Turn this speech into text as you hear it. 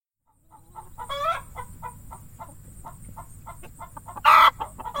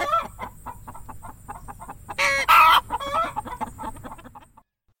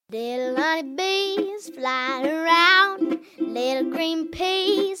flying around, little green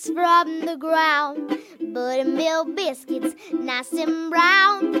peas from the ground, buttermilk biscuits, nice and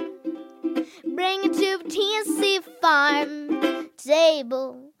brown. Bring it to the Tennessee farm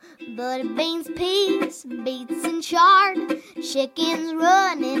table. Butter beans, peas, beets, and chard. Chickens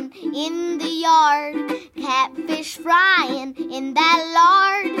running in the yard. Catfish frying in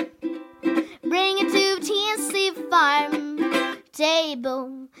that lard. Bring it to the Tennessee farm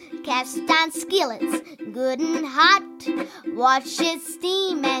table. Cast iron skillets, good and hot. Watch it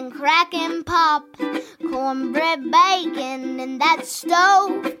steam and crack and pop. Cornbread, bacon in that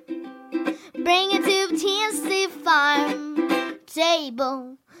stove. Bring it to the Tennessee farm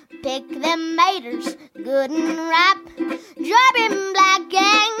table. Pick them maters, good and ripe. Dropping black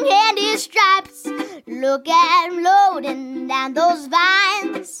and candy stripes. Look at 'em loading down those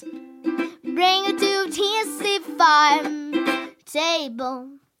vines. Bring it to the Tennessee farm table.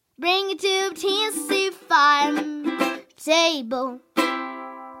 Bring it to the Tennessee farm table.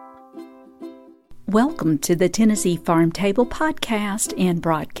 Welcome to the Tennessee Farm Table podcast and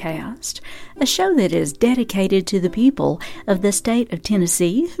broadcast, a show that is dedicated to the people of the state of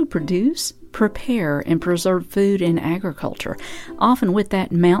Tennessee who produce, prepare, and preserve food and agriculture, often with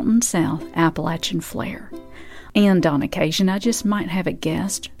that Mountain South Appalachian flair. And on occasion, I just might have a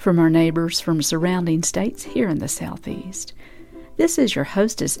guest from our neighbors from surrounding states here in the Southeast. This is your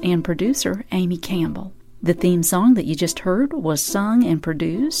hostess and producer, Amy Campbell. The theme song that you just heard was sung and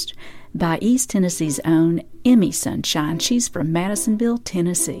produced by East Tennessee's own Emmy Sunshine. She's from Madisonville,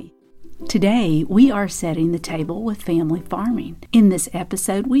 Tennessee. Today, we are setting the table with family farming. In this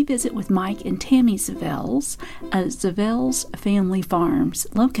episode, we visit with Mike and Tammy Zavels of Zavels Family Farms,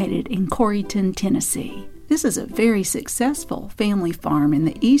 located in Corryton, Tennessee. This is a very successful family farm in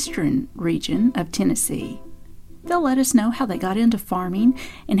the eastern region of Tennessee. They'll let us know how they got into farming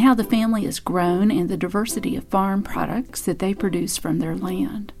and how the family has grown and the diversity of farm products that they produce from their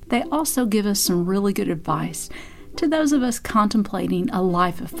land. They also give us some really good advice to those of us contemplating a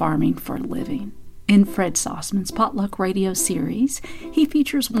life of farming for a living. In Fred Sossman's Potluck Radio series, he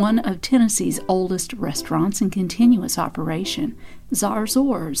features one of Tennessee's oldest restaurants in continuous operation,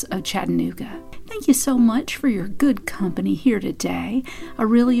 Zarzours of Chattanooga. Thank you so much for your good company here today. I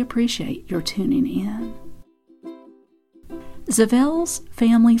really appreciate your tuning in. Zavels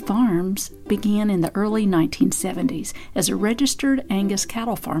Family Farms began in the early 1970s as a registered Angus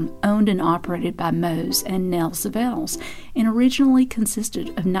cattle farm owned and operated by Mose and Nell Zavels and originally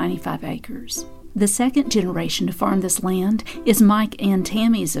consisted of 95 acres. The second generation to farm this land is Mike and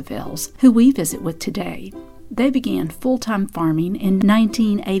Tammy Zavels, who we visit with today. They began full-time farming in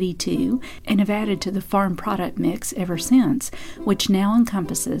 1982 and have added to the farm product mix ever since, which now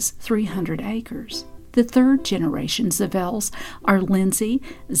encompasses 300 acres. The third generation Zavels are Lindsay,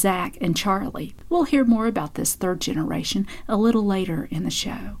 Zach, and Charlie. We'll hear more about this third generation a little later in the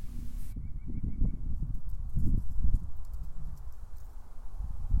show.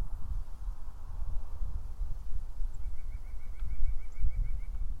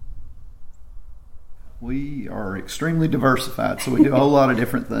 We are extremely diversified, so we do a whole lot of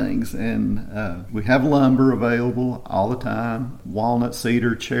different things, and we have lumber available all the time, walnut,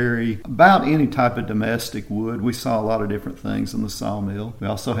 cedar, cherry, about any type of domestic wood. We saw a lot of different things in the sawmill. We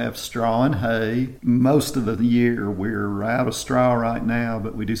also have straw and hay. Most of the year we're out of straw right now,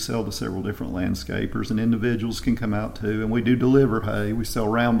 but we do sell to several different landscapers, and individuals can come out too, and we do deliver hay. We sell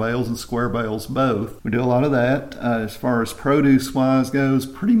round bales and square bales both. We do a lot of that. As far as produce-wise goes,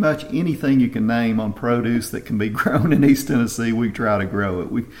 pretty much anything you can name on produce that can be grown in East Tennessee, we try to grow it.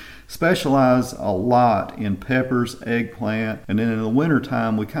 We specialize a lot in peppers, eggplant, and then in the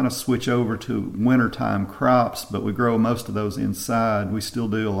wintertime we kind of switch over to wintertime crops, but we grow most of those inside. We still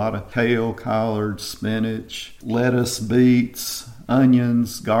do a lot of kale, collards, spinach, lettuce, beets,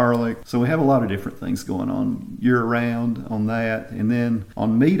 onions, garlic. So we have a lot of different things going on year-round on that. And then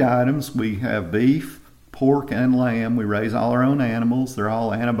on meat items, we have beef, pork, and lamb. We raise all our own animals. They're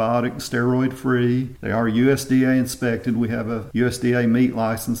all antibiotic, steroid free. They are USDA inspected. We have a USDA meat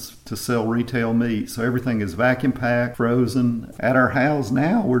license to sell retail meat. So everything is vacuum packed, frozen. At our house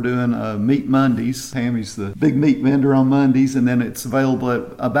now, we're doing Meat Mondays. Tammy's the big meat vendor on Mondays, and then it's available at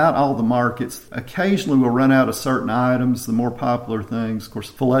about all the markets. Occasionally we'll run out of certain items, the more popular things. Of course,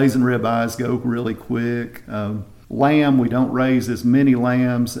 fillets and ribeyes go really quick. Lamb, we don't raise as many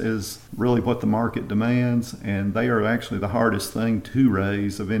lambs as really what the market demands, and they are actually the hardest thing to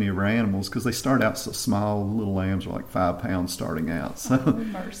raise of any of our animals because they start out so small. Little lambs are like 5 pounds starting out. So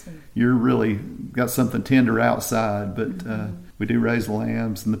you're really got something tender outside, but We do raise the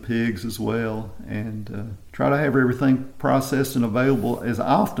lambs and the pigs as well, and try to have everything processed and available as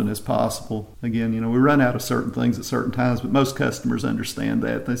often as possible. Again, we run out of certain things at certain times, but most customers understand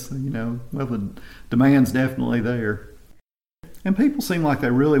that. They say, well, the demand's definitely there. And people seem like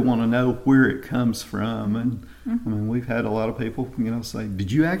they really want to know where it comes from. And I mean, we've had a lot of people, say,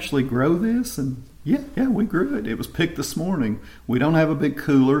 "Did you actually grow this?" And yeah, we grew it. It was picked this morning. We don't have a big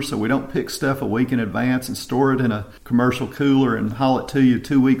cooler, so we don't pick stuff a week in advance and store it in a commercial cooler and haul it to you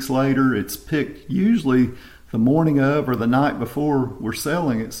 2 weeks later. It's picked usually the morning of or the night before we're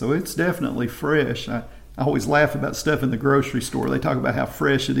selling it, so it's definitely fresh. I always laugh about stuff in the grocery store. They talk about how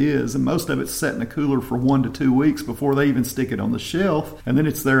fresh it is, and most of it's set in a cooler for 1 to 2 weeks before they even stick it on the shelf, and then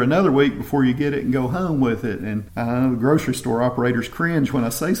it's there another week before you get it and go home with it. And I know the grocery store operators cringe when I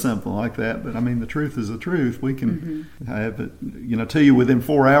say something like that, but I mean, the truth is the truth. We can have it, to you within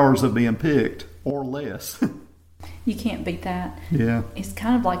 4 hours of being picked or less. You can't beat that. Yeah. It's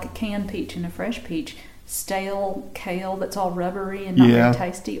kind of like a canned peach and a fresh peach. Stale kale that's all rubbery and not very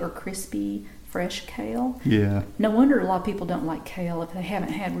tasty, or crispy fresh kale. Yeah. No wonder a lot of people don't like kale if they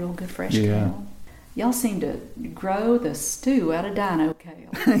haven't had real good fresh kale. Y'all seem to grow the stew out of dino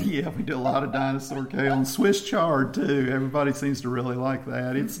kale. Yeah, we do a lot of dinosaur kale and Swiss chard too. Everybody seems to really like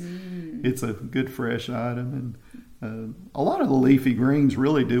that. It's a good fresh item, and a lot of the leafy greens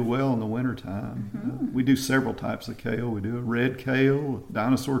really do well in the wintertime. We do several types of kale. We do a red kale,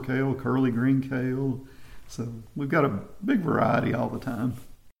 dinosaur kale, curly green kale. So we've got a big variety all the time.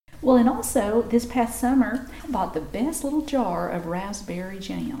 Well, and also, this past summer, I bought the best little jar of raspberry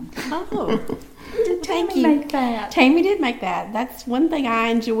jam. Oh, Did thank Tammy you. make that? Tammy did make that. That's one thing I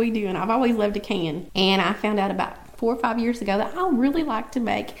enjoy doing. I've always loved a can. And I found out about 4 or 5 years ago that I really like to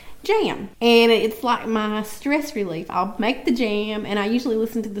make jam. And it's like my stress relief. I'll make the jam, and I usually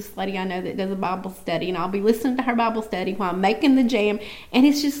listen to this lady I know that does a Bible study, and I'll be listening to her Bible study while I'm making the jam. And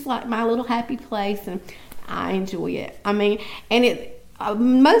it's just like my little happy place, and I enjoy it. I mean, and it...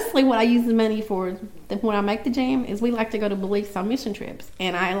 mostly what I use the money for when I make the jam is we like to go to Belize on mission trips,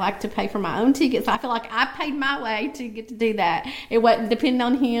 and I like to pay for my own tickets. I feel like I paid my way to get to do that. It wasn't depending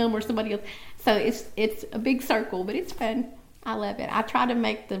on him or somebody else. So it's a big circle, but it's fun. I love it. I try to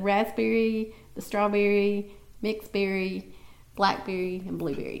make the raspberry, the strawberry, mixed berry, blackberry, and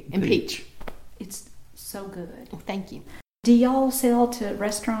blueberry, and peach. It's so good. Thank you. Do y'all sell to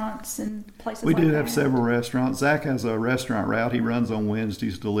restaurants and places We like do that? have several restaurants. Zach has a restaurant route. He runs on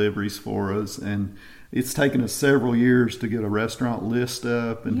Wednesdays deliveries for us, and it's taken us several years to get a restaurant list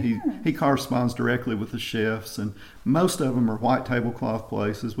up, and he corresponds directly with the chefs, and most of them are white tablecloth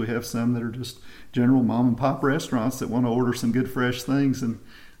places. We have some that are just general mom and pop restaurants that want to order some good fresh things and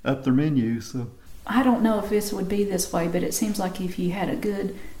up their menu. So I don't know if this would be this way, but it seems like if you had a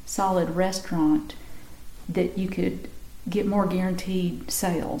good solid restaurant that you could get more guaranteed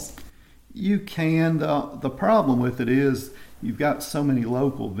sales. you can. The problem with it is you've got so many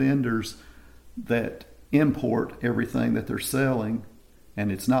local vendors that import everything that they're selling,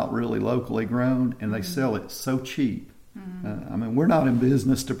 and it's not really locally grown, and they sell it so cheap. I mean, we're not in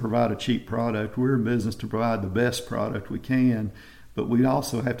business to provide a cheap product. We're in business to provide the best product we can, but we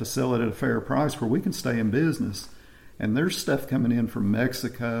also have to sell it at a fair price where we can stay in business. And there's stuff coming in from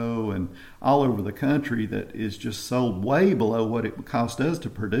Mexico and all over the country that is just sold way below what it would cost us to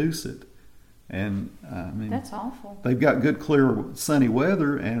produce it. And I mean, that's awful. They've got good, clear, sunny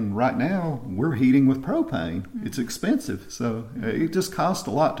weather, and right now we're heating with propane. It's expensive, so it just costs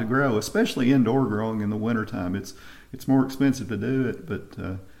a lot to grow, especially indoor growing in the wintertime. It's more expensive to do it, but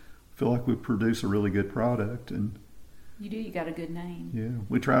I feel like we produce a really good product. And you do. You got a good name. Yeah,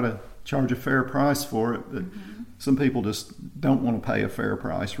 we try to charge a fair price for it, but some people just don't want to pay a fair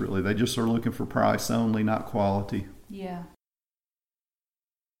price, really. They just are looking for price only, not quality. Yeah.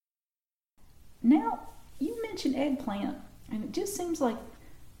 Now, you mentioned eggplant, and it just seems like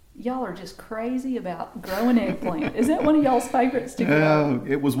y'all are just crazy about growing eggplant. Is that one of y'all's favorites to grow?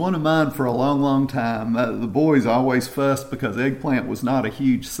 It was one of mine for a long, long time. The boys always fussed because eggplant was not a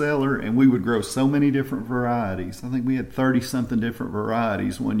huge seller, and we would grow so many different varieties. I think we had 30-something different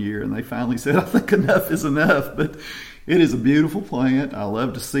varieties one year, and they finally said, I think enough is enough. But it is a beautiful plant. I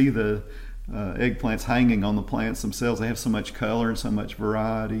love to see the eggplants hanging on the plants themselves. They have so much color and so much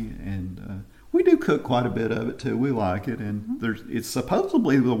variety, and we do cook quite a bit of it too. We like it, and it's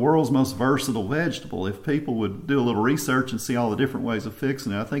supposedly the world's most versatile vegetable. If people would do a little research and see all the different ways of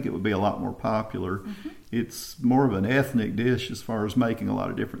fixing it, I think it would be a lot more popular. It's more of an ethnic dish as far as making a lot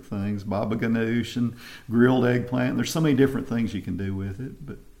of different things. Baba ganoush and grilled eggplant. There's so many different things you can do with it.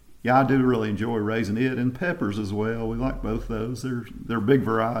 But yeah, I do really enjoy raising it, and peppers as well. We like both those. They're big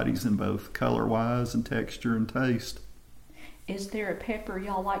varieties in both color-wise and texture and taste. Is there a pepper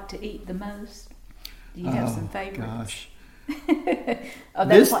y'all like to eat the most? Do you have some favorites? Gosh.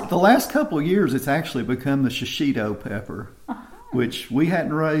 The last couple of years, it's actually become the shishito pepper, which we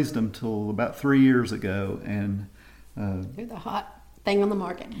hadn't raised them till about 3 years ago, and They're the hot thing on the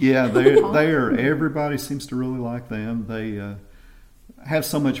market. yeah, they are. Everybody seems to really like them. They have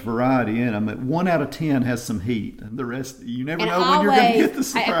so much variety in them. 1 out of 10 has some heat, and the rest you never know when you're going to get the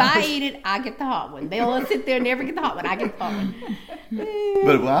surprise. If I eat it, I get the hot one. They'll sit there and never get the hot one. I get the hot one.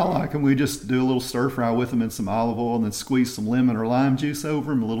 But I like them. We just do a little stir fry with them in some olive oil, and then squeeze some lemon or lime juice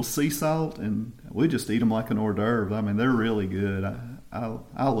over them, a little sea salt, and we just eat them like an hors d'oeuvre. I mean, they're really good.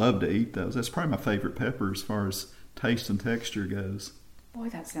 I love to eat those. That's probably my favorite pepper as far as taste and texture goes. Boy,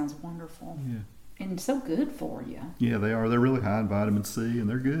 that sounds wonderful. Yeah. And so good for you. Yeah, they are. They're really high in vitamin C, and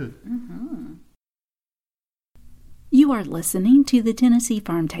they're good. Mm-hmm. You are listening to the Tennessee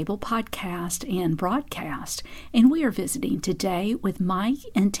Farm Table podcast and broadcast, and we are visiting today with Mike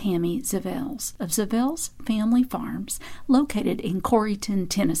and Tammy Zavels of Zavels Family Farms, located in Corryton,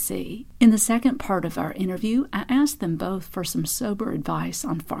 Tennessee. In the second part of our interview, I asked them both for some sober advice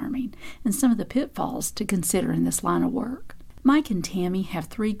on farming and some of the pitfalls to consider in this line of work. Mike and Tammy have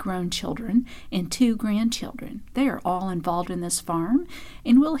 3 grown children and 2 grandchildren. They are all involved in this farm,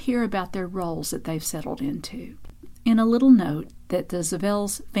 and we'll hear about their roles that they've settled into. And a little note that the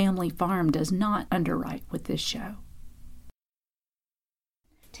Zavels Family Farm does not underwrite with this show.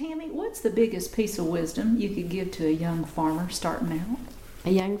 Tammy, what's the biggest piece of wisdom you could give to a young farmer starting out?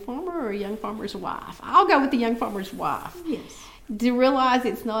 A young farmer or a young farmer's wife? I'll go with the young farmer's wife. Yes. To realize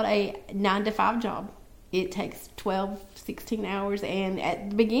it's not a 9-to-5 job. It takes 12, 16 hours, and at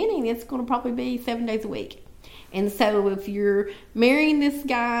the beginning, it's going to probably be 7 days a week. And so if you're marrying this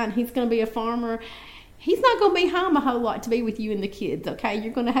guy and he's going to be a farmer, he's not going to be home a whole lot to be with you and the kids, okay?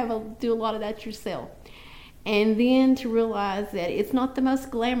 You're going to do a lot of that yourself. And then to realize that it's not the most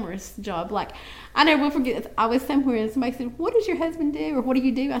glamorous job. Like, I never will forget, I was somewhere and somebody said, "What does your husband do, or what do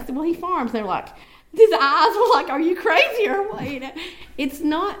you do?" I said, "Well, he farms." They're like, his eyes were like, "Are you crazy or what?" You know, it's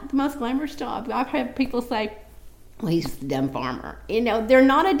not the most glamorous job. I've had people say, "Well, he's a dumb farmer." You know, they're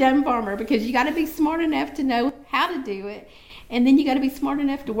not a dumb farmer, because you got to be smart enough to know how to do it. And then you got to be smart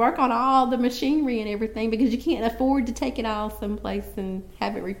enough to work on all the machinery and everything, because you can't afford to take it all someplace and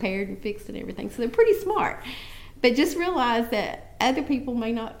have it repaired and fixed and everything. So they're pretty smart. But just realize that other people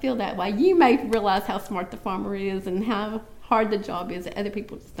may not feel that way. You may realize how smart the farmer is and how hard the job is. Other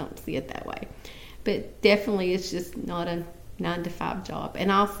people just don't see it that way. But definitely it's just not a 9-to-5 job.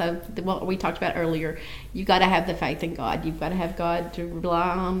 And also, what we talked about earlier, you got to have the faith in God. You've got to have God to rely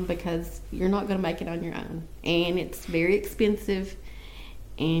on, because you're not going to make it on your own. And it's very expensive.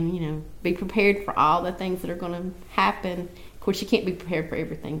 And, you know, be prepared for all the things that are going to happen. Of course, you can't be prepared for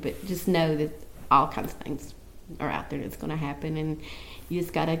everything, but just know that all kinds of things are out there that's going to happen. And you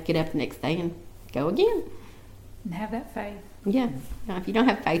just got to get up the next day and go again. And have that faith. Yeah. Now, if you don't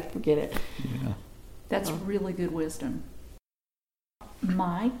have faith, forget it. Yeah. That's really good wisdom.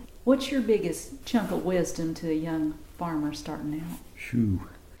 Mike, what's your biggest chunk of wisdom to a young farmer starting out? Shoo.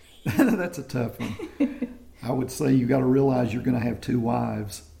 That's a tough one. I would say you got to realize you're going to have 2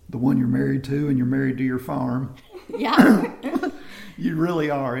 wives. The one you're married to, and you're married to your farm. Yeah. You really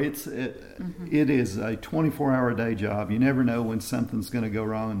are. It is a 24-hour day job. You never know when something's going to go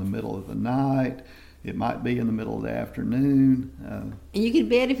wrong in the middle of the night. It might be in the middle of the afternoon. And you can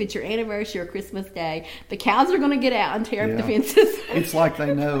bet if it's your anniversary or Christmas Day, the cows are going to get out and tear up the fences. It's like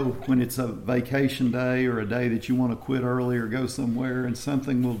they know when it's a vacation day or a day that you want to quit early or go somewhere, and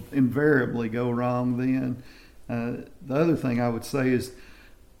something will invariably go wrong then. The other thing I would say is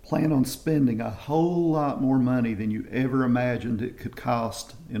plan on spending a whole lot more money than you ever imagined it could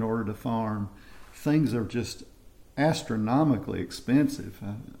cost in order to farm. Things are just astronomically expensive.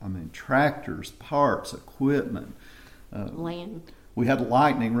 I mean, tractors, parts, equipment. Land. We had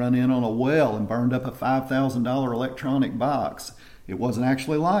lightning run in on a well and burned up a $5,000 electronic box. It wasn't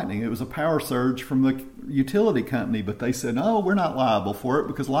actually lightning. It was a power surge from the utility company, but they said, "Oh, we're not liable for it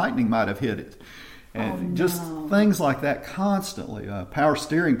because lightning might have hit it." And just things like that constantly. A power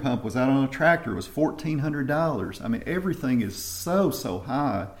steering pump was out on a tractor. It was $1,400. I mean, everything is so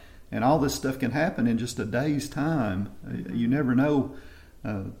high. And all this stuff can happen in just a day's time. You never know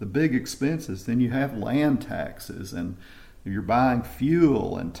the big expenses. Then you have land taxes, and you're buying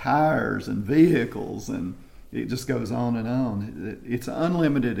fuel and tires and vehicles, and it just goes on and on. It's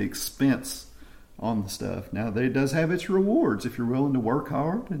unlimited expense on the stuff. Now, it does have its rewards if you're willing to work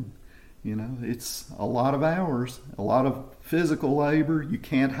hard, and you know, it's a lot of hours, a lot of physical labor. You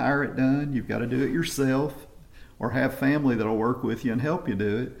can't hire it done. You've got to do it yourself, or have family that'll work with you and help you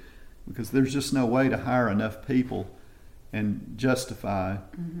do it. Because there's just no way to hire enough people and justify.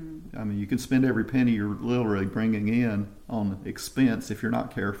 I mean, you can spend every penny you're literally bringing in on expense if you're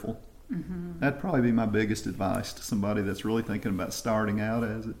not careful. That'd probably be my biggest advice to somebody that's really thinking about starting out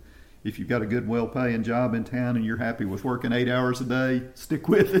as it. If you've got a good, well-paying job in town and you're happy with working 8 hours a day, stick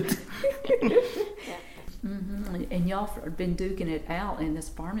with it. And y'all have been duking it out in this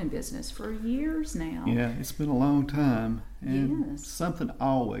farming business for years now. Yeah, it's been a long time. And Yes. something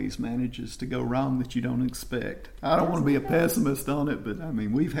always manages to go wrong that you don't expect. I don't want to be a pessimist on it, but I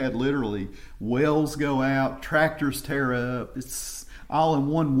mean, we've had literally wells go out, tractors tear up. It's all in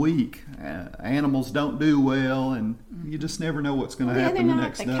 1 week. Animals don't do well, and you just never know what's going to happen the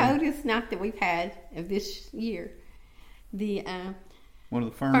next the day. coldest night that we've had of this year, the One of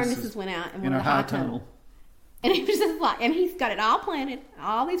the furnaces went out in our high tunnel. And it was just like, and he's got it all planted,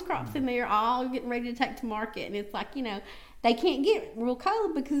 all these crops in there, all getting ready to take to market. And it's like, they can't get real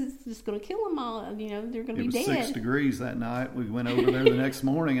cold because it's just going to kill them all. They're going to be dead. It was 6 degrees that night. We went over there the next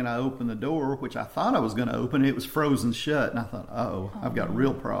morning, and I opened the door, which I thought I was going to open. It was frozen shut, and I thought, I've got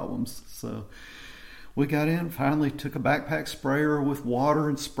real problems. So we got in, finally took a backpack sprayer with water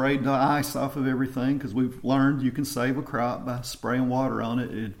and sprayed the ice off of everything, because we've learned you can save a crop by spraying water on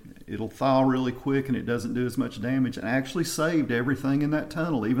it. It'll thaw really quick, and it doesn't do as much damage. And actually saved everything in that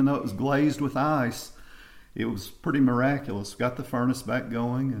tunnel, even though it was glazed with ice. It was pretty miraculous. Got the furnace back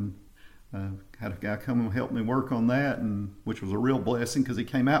going, and had a guy come and help me work on that, and which was a real blessing because he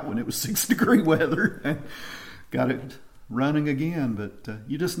came out when it was 6-degree weather and got it running again. But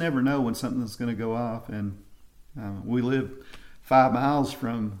you just never know when something's going to go off. And we live 5 miles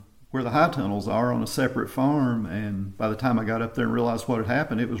from where the high tunnels are on a separate farm, and by the time I got up there and realized what had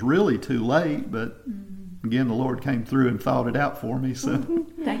happened, it was really too late. But again, the Lord came through and thawed it out for me. So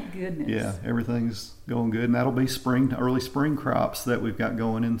Thank goodness. yeah, everything's going good, and that'll be early spring crops that we've got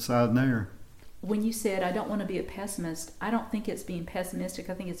going inside there. When you said, I don't want to be a pessimist, I don't think it's being pessimistic.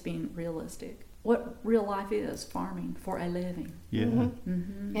 I think it's being realistic. What real life is, farming for a living. Yeah.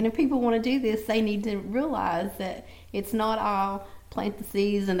 And if people want to do this, they need to realize that it's not all plant the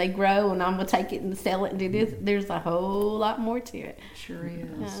seeds and they grow and I'm going to take it and sell it and do this. There's a whole lot more to it. Sure is.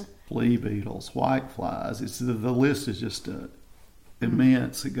 Yeah. Flea beetles, white flies. It's the list is just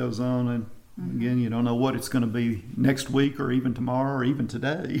immense. It goes on, and again, you don't know what it's going to be next week or even tomorrow or even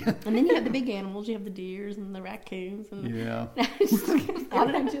today. And then you have the big animals. You have the deers and the raccoons. And Yeah.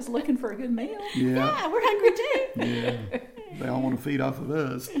 I'm just looking for a good meal. Yeah, we're hungry too. Yeah. They all want to feed off of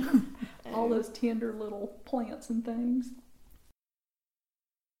us. All those tender little plants and things.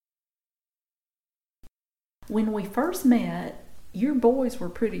 When we first met, your boys were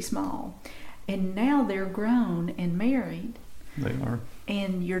pretty small, and now they're grown and married. They are.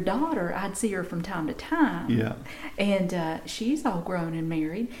 And your daughter, I'd see her from time to time. Yeah. And she's all grown and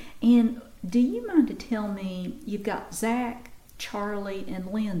married. And do you mind to tell me, you've got Zach, Charlie, and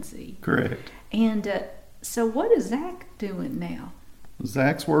Lindsay. Correct. And so what is Zach doing now?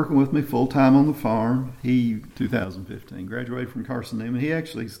 Zach's working with me full time on the farm. He, 2015, graduated from Carson Newman. He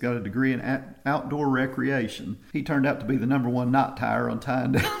actually has got a degree in outdoor recreation. He turned out to be the #1 knot tire on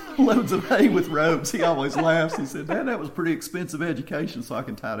tying down loads of hay with ropes. He always laughs. He said, "Dad, that was pretty expensive education, so I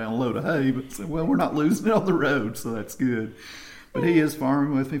can tie down a load of hay." But I said, well, we're not losing it on the road, so that's good. But he is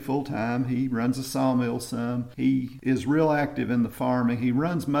farming with me full time. He runs a sawmill some. He is real active in the farming. He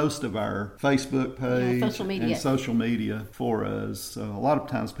runs most of our Facebook page and social media for us. So a lot of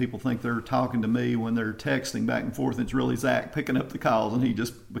times people think they're talking to me when they're texting back and forth. It's really Zach picking up the calls, and he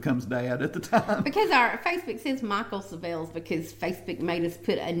just becomes Dad at the time. Because our Facebook says Michael Savells because Facebook made us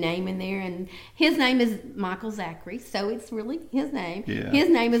put a name in there, and his name is Michael Zachary, so it's really his name. Yeah. His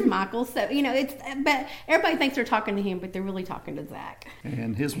name is Michael, so it's. But everybody thinks they're talking to him, but they're really talking to Zach.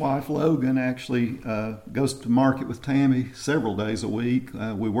 And his wife Logan actually goes to market with Tammy several days a week.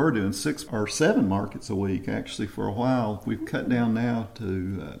 We were doing 6 or 7 markets a week actually for a while. We've cut down now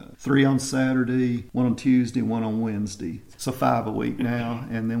to 3 on Saturday, 1 on Tuesday, 1 on Wednesday. So 5 a week now.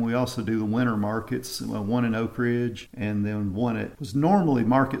 And then we also do the winter markets, 1 in Oak Ridge, and then 1 at was normally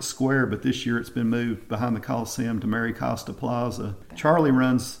Market Square, but this year it's been moved behind the Coliseum to Mary Costa Plaza. Charlie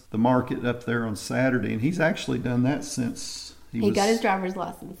runs the market up there on Saturday, and he's actually done that since he got his driver's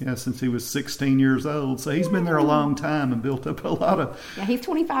license. Yeah, since he was 16 years old. So he's been there a long time and built up a lot of... Yeah, he's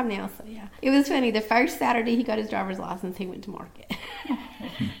 25 now, so yeah. It was funny. The first Saturday he got his driver's license, he went to market.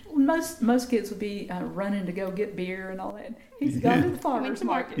 Most kids would be running to go get beer and all that. He's gone to the farmer's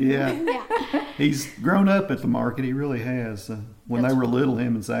market. Yeah. Yeah. He's grown up at the market. He really has. When they were little,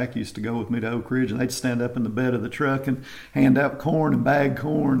 him and Zach used to go with me to Oak Ridge, and they'd stand up in the bed of the truck and hand out corn and bag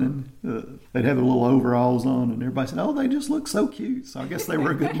corn, and they'd have their little overalls on, and everybody said, "Oh, they just look so cute." So I guess they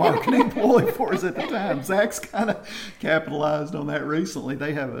were a good marketing ploy for us at the time. Zach's kind of capitalized on that recently.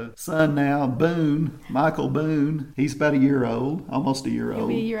 They have a son now, Boone, Michael Boone. He's about a year old, almost a year He'll old.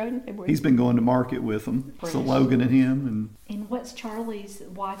 be a year old in February. He's been going to market with them. So Precious. Logan and him And what's Charlie's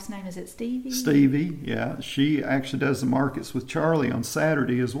wife's name? Is it Stevie? and Stevie, yeah, she actually does the markets with Charlie on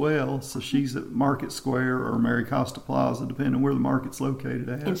Saturday as well. So she's at Market Square or Mary Costa Plaza, depending on where the market's located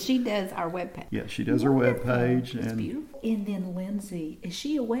at. and she does our webpage. Yeah, she does her web page, It's and beautiful. And then Lindsay, is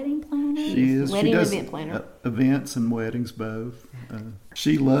she a wedding planner? she is. Wedding she does event planner. events and weddings both.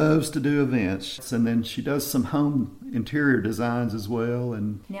 She loves to do events, and then she does some home interior designs as well.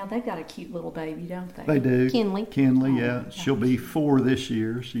 And Now they've got a cute little baby, don't they? they do. Kinley. Kinley, yeah. She'll be 4 this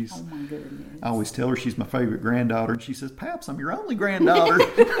year. She's. Oh my goodness. I always tell her she's my favorite granddaughter, and she says, "Paps, I'm your only granddaughter."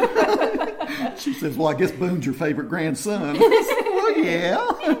 She says, "Well, I guess Boone's your favorite grandson." I said, "Well,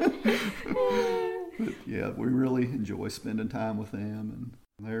 yeah." But yeah, we really enjoy spending time with them,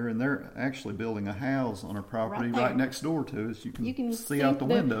 and they're actually building a house on our property Right there. right next door to us. You You can can see see out the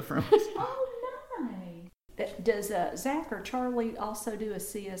the- window from us. Oh, nice. Does Zach or Charlie also do a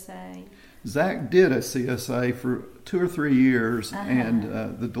CSA? Zach did a CSA for 2 or 3 years, and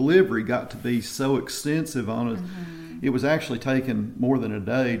the delivery got to be so extensive on it. It was actually taking more than a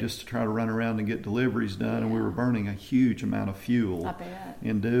day just to try to run around and get deliveries done, and we were burning a huge amount of fuel I bet.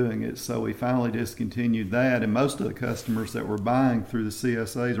 in doing it. So we finally discontinued that, and most of the customers that were buying through the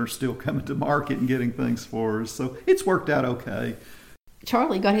CSAs are still coming to market and getting things for us. So it's worked out okay.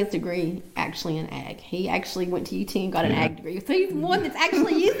 Charlie got his degree actually in ag. He actually went to UT and got an Yeah. ag degree. So he's the one that's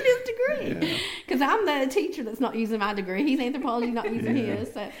actually using his degree. Yeah. Because I'm the teacher that's not using my degree. He's anthropology, not using Yeah.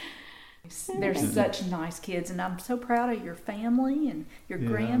 his. So They're such nice kids, and I'm so proud of your family and your Yeah.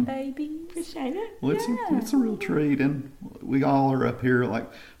 grandbabies. appreciate it. Well, Yeah. it's a real treat, and we all are up here. Like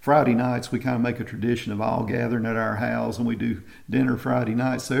Friday nights, we kind of make a tradition of all gathering at our house, and we do dinner Friday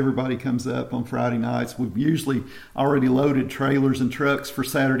nights. So everybody comes up on Friday nights. We've usually already loaded trailers and trucks for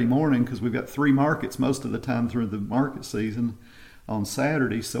Saturday morning because we've got 3 markets most of the time through the market season on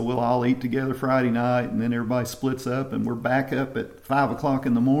Saturday. So we'll all eat together Friday night, and then everybody splits up, and we're back up at 5 o'clock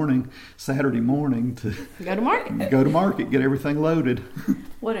in the morning Saturday morning to Go to market. go to market, get everything loaded.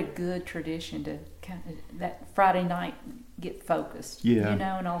 What a good tradition to kind of that Friday night get focused. Yeah. You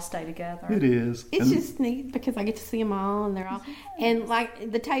know, and all stay together. It is. It's And- just neat because I get to see them all, and they're all, and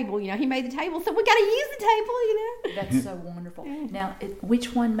like the table, you know, he made the table, so we got to use the table, you know. That's so wonderful. Now,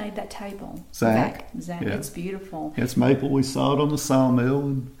 which one made that table? Zach. Zach. Yeah. It's beautiful. It's maple. We saw it on the sawmill,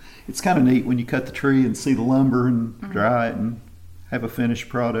 and it's kind of neat when you cut the tree and see the lumber and dry it and have a finished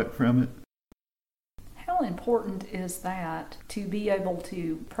product from it. How important is that to be able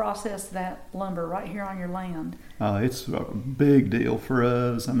to process that lumber right here on your land? It's a big deal for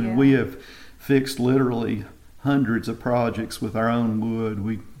us. I mean, Yeah. we have fixed literally hundreds of projects with our own wood.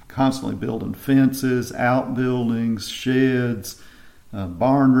 We constantly building fences, outbuildings, sheds,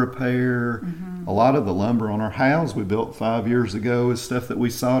 barn repair. A lot of the lumber on our house we built 5 years ago is stuff that we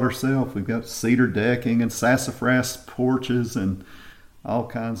sawed ourselves. We've got cedar decking and sassafras porches and all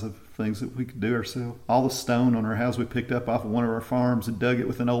kinds of things that we could do ourselves. All the stone on our house we picked up off of one of our farms and dug it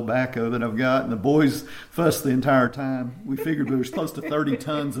with an old backhoe that I've got, and the boys fussed the entire time. We figured there was close to 30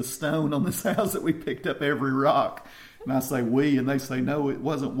 tons of stone on this house that we picked up every rock. And I say we, and they say, no, it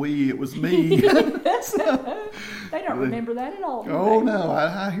wasn't we, it was me. They don't remember that at all. do Oh they? no,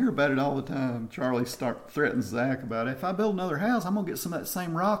 I hear about it all the time. Charlie threatens Zach about it. If I build another house, I'm gonna get some of that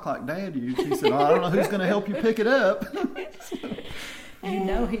same rock like Dad used. He said, I don't know who's gonna help you pick it up. You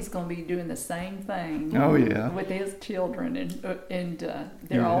know he's going to be doing the same thing. Oh, yeah. With his children, and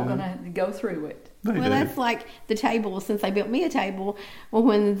they're all Yeah. going to go through it. They Well, do. that's like the table. Since they built me a table, well,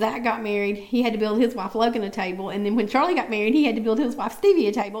 when Zach got married, he had to build his wife Logan a table, and then when Charlie got married, he had to build his wife Stevie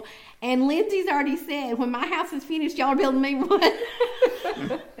a table. And Lindsay's already said, when my house is finished, y'all are building me one.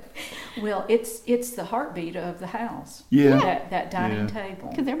 Well, it's the heartbeat of the house. Yeah. That dining Yeah. table.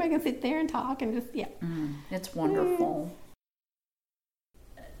 Because everybody can sit there and talk and just It's wonderful.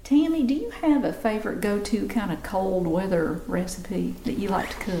 Tammy, do you have a favorite go-to kind of cold weather recipe that you like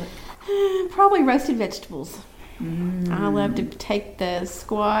to cook? Probably roasted vegetables. I love to take the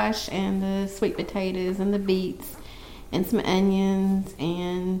squash and the sweet potatoes and the beets and some onions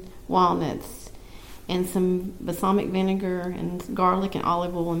and walnuts and some balsamic vinegar and garlic and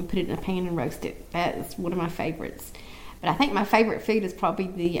olive oil and put it in a pan and roast it. That's one of my favorites. But I think my favorite food is probably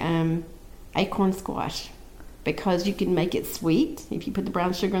the acorn squash. because you can make it sweet if you put the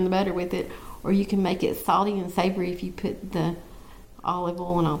brown sugar and the butter with it, or you can make it salty and savory if you put the olive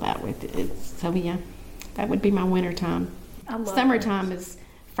oil and all that with it. So yeah, that would be my winter time. Summertime is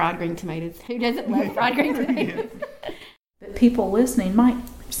fried green tomatoes. Who doesn't love fried green tomatoes? But people listening might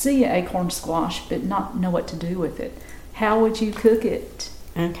see an acorn squash but not know what to do with it. How would you cook it?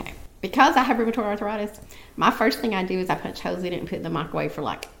 Okay. Because I have rheumatoid arthritis, my first thing I do is I punch holes in it and put it in the microwave for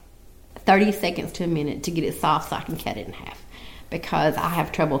like 30 seconds to a minute to get it soft so I can cut it in half. Because I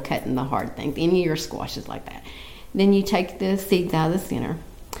have trouble cutting the hard things. Any of your squashes like that. Then you take the seeds out of the center.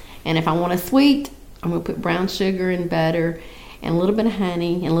 And if I want a sweet, I'm going to put brown sugar and butter and a little bit of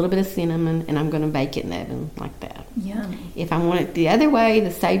honey and a little bit of cinnamon, and I'm going to bake it in the oven like that. Yum. If I want it the other way,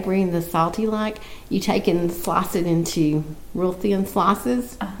 the savory and the salty you take it and slice it into real thin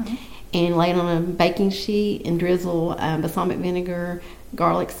slices and lay it on a baking sheet and drizzle balsamic vinegar,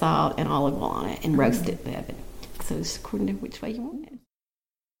 garlic, salt, and olive oil on it and roast it in the oven. So it's according to which way you want it.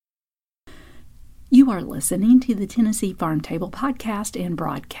 You are listening to the Tennessee Farm Table podcast and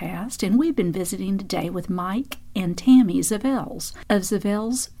broadcast, and we've been visiting today with Mike and Tammy Zavels of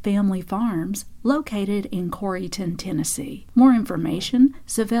Zavels Family Farms, located in Corryton, Tennessee. More information,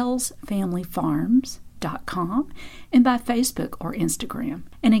 zavelsfamilyfarms.com, and by Facebook or Instagram.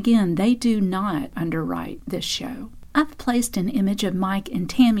 And again, they do not underwrite this show. I've placed an image of Mike and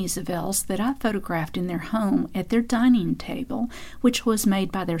Tammy Zavels that I photographed in their home at their dining table, which was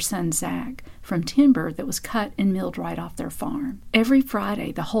made by their son Zach from timber that was cut and milled right off their farm. Every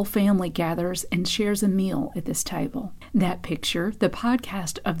Friday, the whole family gathers and shares a meal at this table. That picture, the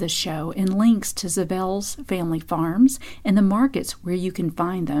podcast of the show, and links to Zavels Family Farms and the markets where you can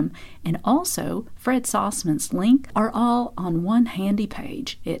find them, and also Fred Sossman's link, are all on one handy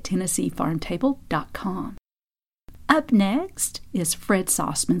page at TennesseeFarmTable.com. Up next is Fred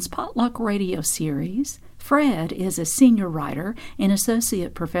Sossman's Potluck Radio Series. Fred is a senior writer and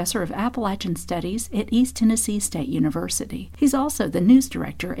associate professor of Appalachian Studies at East Tennessee State University. He's also the news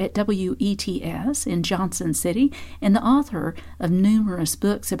director at WETS in Johnson City and the author of numerous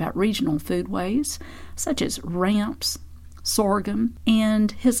books about regional foodways, such as Ramps, Sorghum,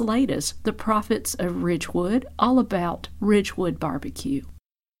 and his latest, The Prophets of Ridgewood, all about Ridgewood barbecue.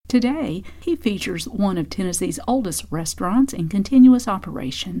 Today, he features one of Tennessee's oldest restaurants in continuous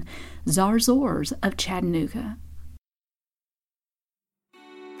operation, Zarzour's of Chattanooga.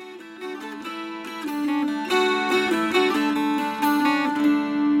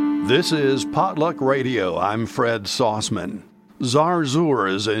 This is Potluck Radio. I'm Fred Sossman.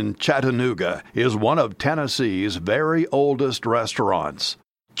 Zarzour's in Chattanooga is one of Tennessee's very oldest restaurants.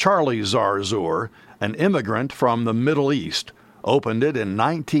 Charlie Zarzour, an immigrant from the Middle East, opened it in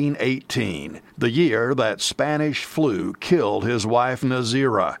 1918, the year that Spanish flu killed his wife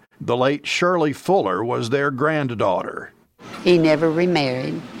Nazira. The late Shirley Fuller was their granddaughter. He never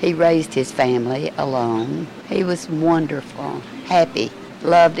remarried. He raised his family alone. He was wonderful, happy,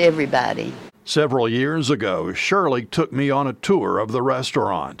 loved everybody. Several years ago, Shirley took me on a tour of the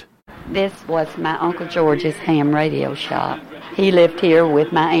restaurant. This was my Uncle George's ham radio shop. He lived here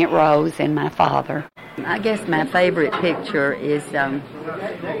with my Aunt Rose and my father. I guess my favorite picture is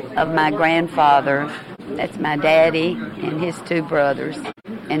of my grandfather. That's my daddy and his two brothers.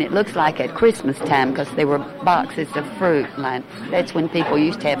 And it looks like at Christmas time because there were boxes of fruit. That's when people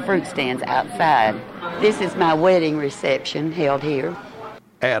used to have fruit stands outside. This is my wedding reception held here.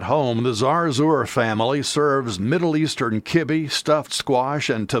 At home, the Zarzour family serves Middle Eastern kibbe, stuffed squash,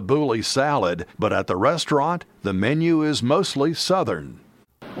 and tabbouleh salad. But at the restaurant, the menu is mostly Southern.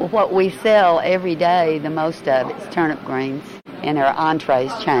 Well, what we sell every day, the most of it, is turnip greens, and our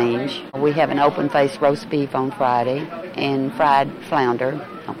entrees change. We have an open-faced roast beef on Friday and fried flounder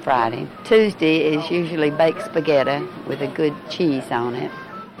on Friday. Tuesday is usually baked spaghetti with a good cheese on it.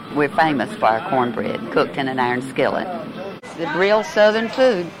 We're famous for our cornbread, cooked in an iron skillet. It's the real Southern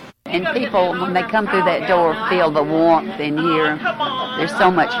food. And people, when they come through that door, feel the warmth in here. There's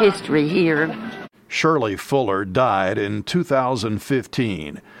so much history here. Shirley Fuller died in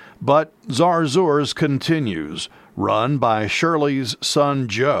 2015, but Zarzour's continues, run by Shirley's son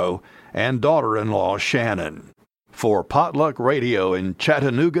Joe and daughter-in-law Shannon. For Potluck Radio in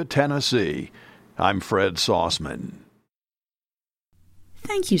Chattanooga, Tennessee, I'm Fred Sossman.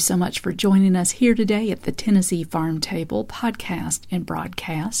 Thank you so much for joining us here today at the Tennessee Farm Table podcast and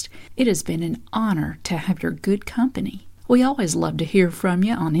broadcast. It has been an honor to have your good company. We always love to hear from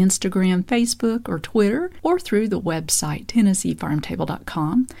you on Instagram, Facebook, or Twitter, or through the website,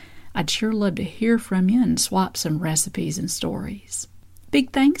 TennesseeFarmTable.com. I'd sure love to hear from you and swap some recipes and stories.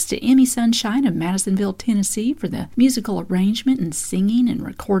 Big thanks to Emmy Sunshine of Madisonville, Tennessee for the musical arrangement and singing and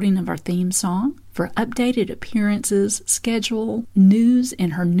recording of our theme song. For updated appearances, schedule, news,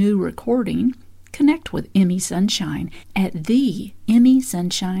 and her new recording, connect with Emmy Sunshine at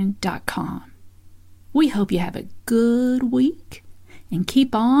theemmysunshine.com. We hope you have a good week and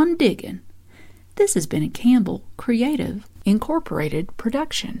keep on digging. This has been a Campbell Creative Incorporated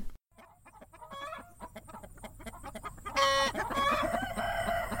production.